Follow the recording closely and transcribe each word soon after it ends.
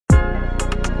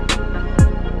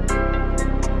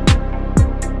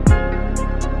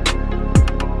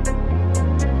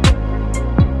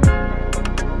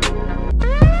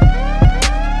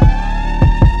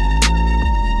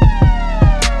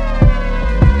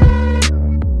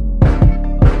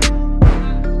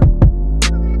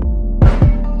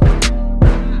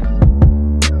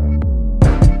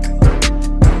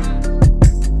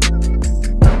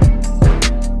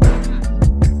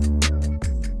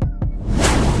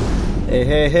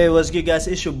Hey, what's good, guys?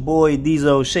 It's your boy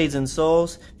Diesel Shades and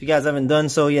Souls. If you guys haven't done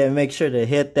so yet, make sure to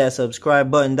hit that subscribe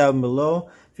button down below.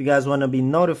 If you guys want to be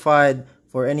notified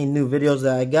for any new videos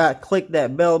that I got, click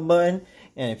that bell button.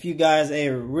 And if you guys a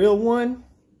real one,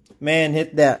 man,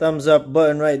 hit that thumbs up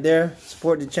button right there.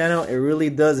 Support the channel. It really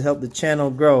does help the channel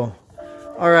grow.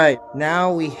 Alright,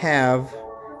 now we have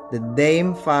the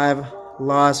Dame 5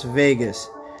 Las Vegas.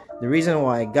 The reason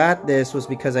why I got this was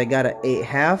because I got an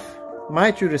 8.5.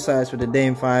 My true to size for the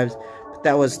Dame 5s, but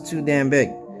that was too damn big.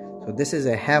 So this is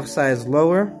a half size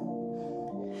lower.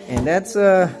 And that's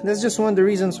just one of the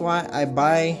reasons why I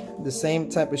buy the same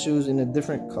type of shoes in a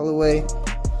different colorway,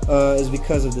 is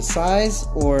because of the size,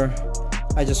 or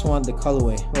I just want the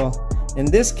colorway. Well, in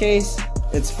this case,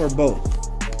 it's for both.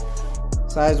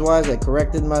 Size wise, I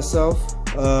corrected myself.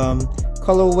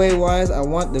 Colorway wise, I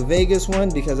want the Vegas one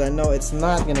because I know it's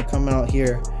not gonna come out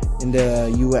here in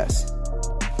the US.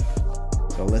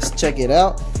 So let's check it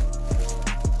out.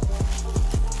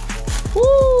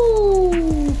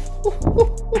 Woo!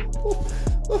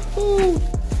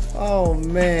 Oh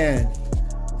man,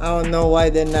 I don't know why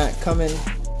they're not coming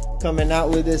out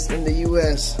with this in the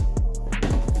US.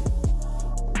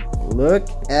 Look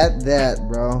at that,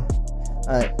 bro.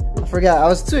 Alright, I forgot. I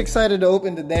was too excited to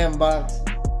open the damn box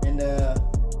and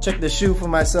check the shoe for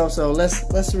myself. So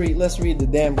let's read the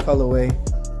damn colorway.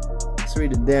 Let's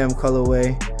read the damn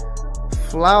colorway.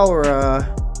 Flower,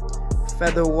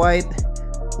 feather white,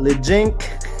 lejink,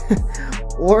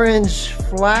 orange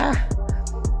fly,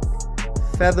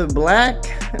 feather black,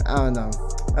 I don't know,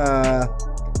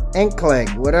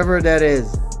 enkleg, whatever that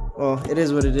is. Well, it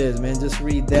is what it is, man. Just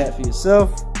read that for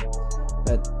yourself.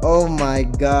 But oh my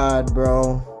god,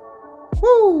 bro.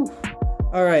 Woo!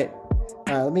 Alright,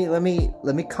 let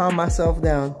me calm myself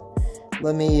down.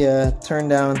 Let me turn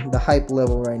down the hype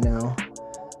level right now.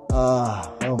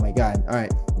 Oh my god.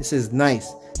 Alright, this is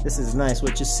nice. This is nice.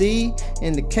 What you see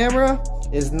in the camera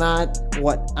is not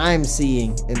what I'm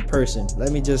seeing in person.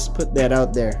 Let me just put that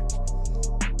out there.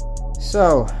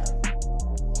 So,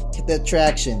 get that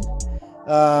traction.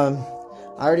 I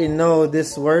already know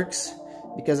this works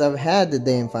because I've had the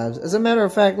Dame 5s. As a matter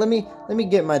of fact, let me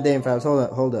get my Dame 5s.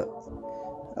 Hold up.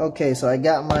 Okay, so I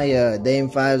got my Dame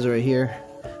 5s right here.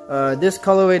 This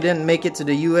colorway didn't make it to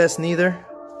the US neither.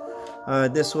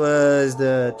 This was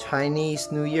the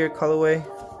Chinese New Year colorway.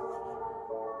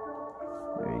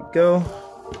 There you go.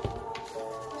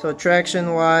 So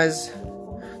traction wise,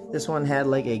 this one had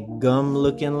like a gum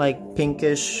looking like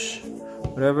pinkish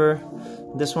whatever.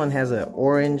 This one has an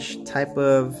orange type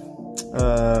of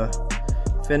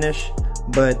finish,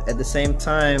 but at the same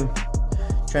time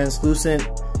translucent.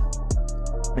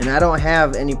 And I don't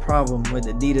have any problem with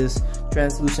Adidas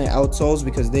translucent outsoles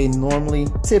because they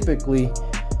typically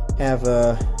have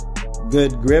a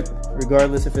good grip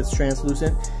regardless if it's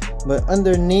translucent. But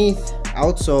underneath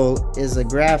outsole is a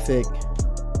graphic.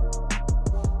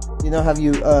 You know,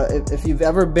 if you've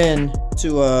ever been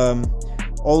to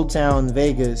Old Town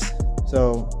Vegas,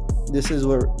 so this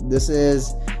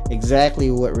is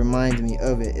exactly what reminds me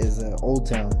of it, is Old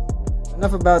Town.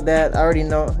 Enough about that. I already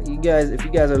know you guys. If you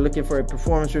guys are looking for a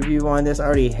performance review on this, I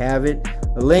already have it.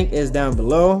 The link is down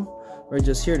below. We're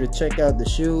just here to check out the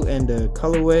shoe and the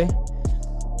colorway.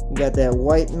 We got that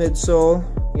white midsole.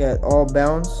 We got all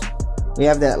bounce. We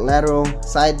have that lateral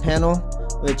side panel,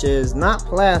 which is not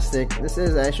plastic. This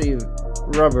is actually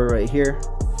rubber right here,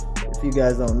 if you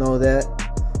guys don't know that.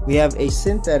 We have a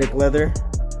synthetic leather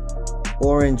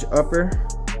orange upper.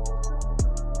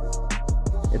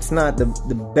 It's not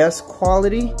the best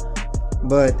quality,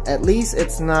 but at least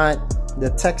it's not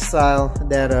the textile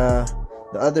that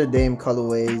the other Dame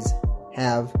colorways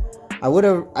have. I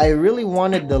really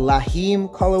wanted the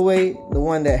Lahim colorway, the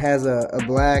one that has a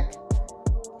black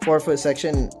forefoot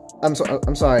section. I'm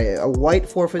sorry, a white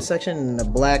forefoot section and a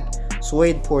black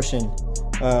suede portion,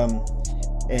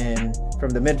 and from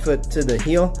the midfoot to the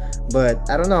heel. But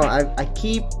I don't know. I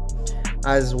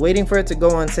was waiting for it to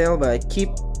go on sale, but I keep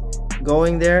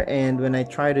going there, and when I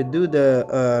try to do the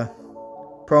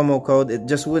promo code, it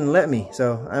just wouldn't let me.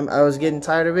 So I was getting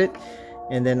tired of it.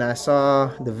 And then I saw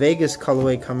the Vegas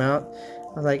colorway come out.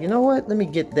 I was like, you know what? Let me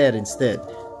get that instead,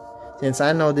 since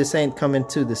I know this ain't coming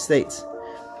to the States.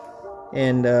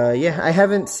 And yeah, I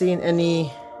haven't seen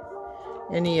any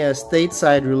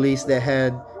stateside release that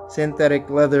had synthetic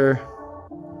leather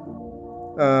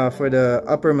for the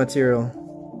upper material.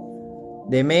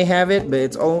 They may have it, but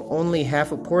it's only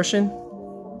half a portion,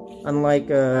 unlike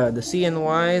the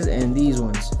CNYs and these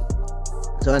ones.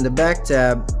 So on the back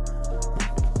tab,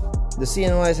 the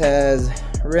CNYs has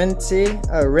Rensa,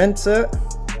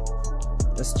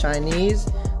 that's Chinese.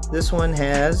 This one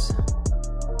has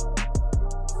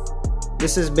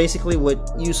this is basically what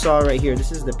you saw right here.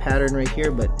 This is the pattern right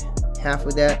here, but half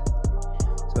of that.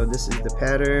 So this is the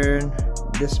pattern,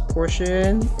 this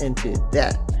portion into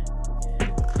that,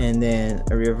 and then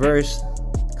a reverse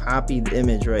copied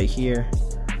image right here.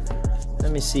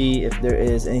 Let me see if there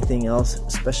is anything else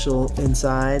special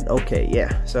inside. Okay,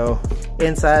 yeah, so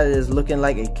inside is looking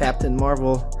like a Captain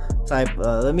Marvel type.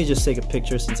 Let me just take a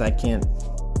picture since I can't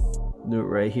do it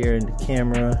right here in the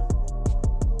camera.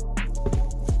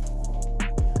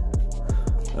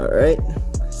 All right,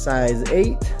 size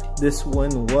 8. This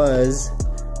one was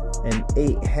an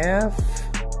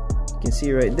 8.5. You can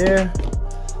see right there.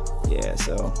 Yeah,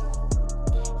 so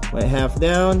went half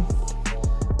down.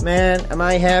 Man, am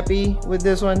I happy with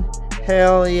this one?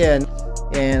 Hell yeah.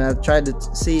 And I tried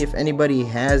to see if anybody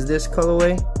has this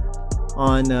colorway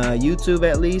on YouTube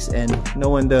at least, and no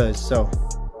one does. So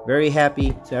very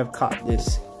happy to have caught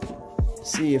this.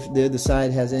 See if the other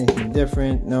side has anything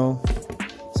different. No,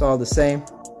 it's all the same.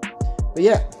 But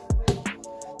yeah,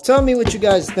 tell me what you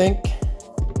guys think.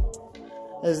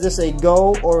 Is this a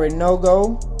go or a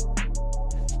no-go?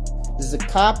 Is it a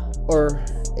cop or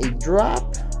a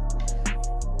drop?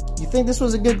 You think this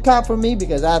was a good cop for me?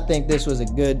 Because I think this was a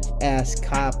good ass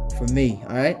cop for me.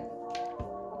 All right,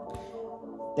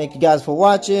 thank you guys for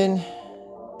watching.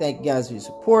 Thank you guys for your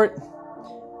support.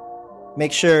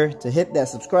 Make sure to hit that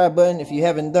subscribe button if you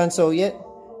haven't done so yet.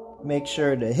 Make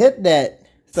sure to hit that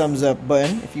thumbs up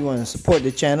button if you want to support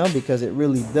the channel, because it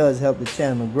really does help the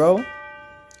channel grow.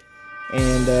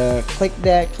 And click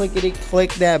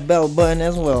that bell button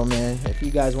as well, man, if you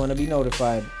guys want to be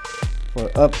notified for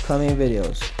upcoming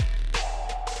videos.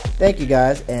 Thank you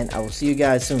guys, and I will see you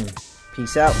guys soon.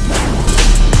 Peace out.